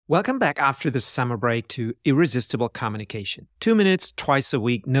Welcome back after the summer break to Irresistible Communication. 2 minutes, twice a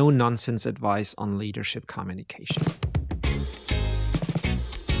week, no nonsense advice on leadership communication.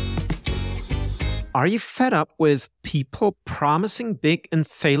 Are you fed up with people promising big and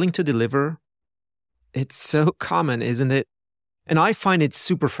failing to deliver? It's so common, isn't it? And I find it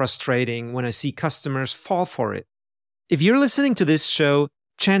super frustrating when I see customers fall for it. If you're listening to this show,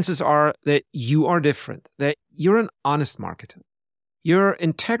 chances are that you are different, that you're an honest marketer. Your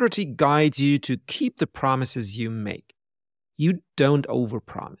integrity guides you to keep the promises you make. You don't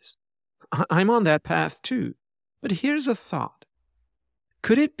overpromise. I'm on that path too. But here's a thought.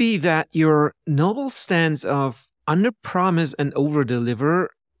 Could it be that your noble stance of underpromise and overdeliver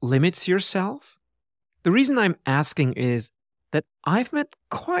limits yourself? The reason I'm asking is that I've met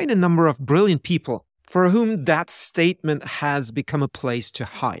quite a number of brilliant people for whom that statement has become a place to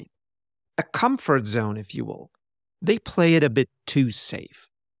hide. A comfort zone, if you will. They play it a bit too safe.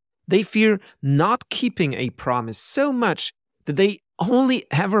 They fear not keeping a promise so much that they only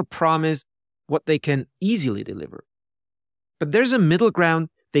ever promise what they can easily deliver. But there's a middle ground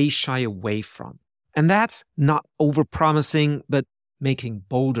they shy away from. And that's not overpromising, but making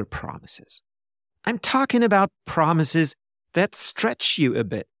bolder promises. I'm talking about promises that stretch you a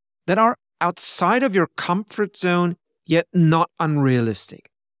bit, that are outside of your comfort zone, yet not unrealistic.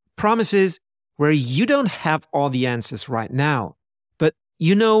 Promises where you don't have all the answers right now, but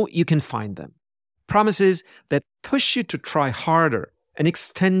you know you can find them. Promises that push you to try harder and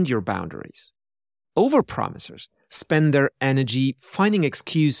extend your boundaries. Overpromisers spend their energy finding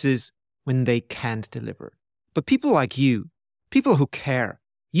excuses when they can't deliver. But people like you, people who care,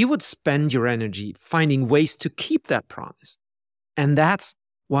 you would spend your energy finding ways to keep that promise. And that's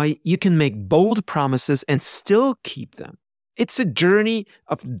why you can make bold promises and still keep them. It's a journey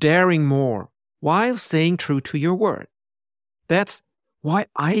of daring more while staying true to your word. That's why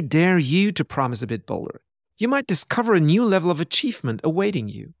I dare you to promise a bit bolder. You might discover a new level of achievement awaiting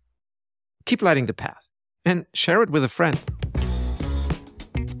you. Keep lighting the path and share it with a friend.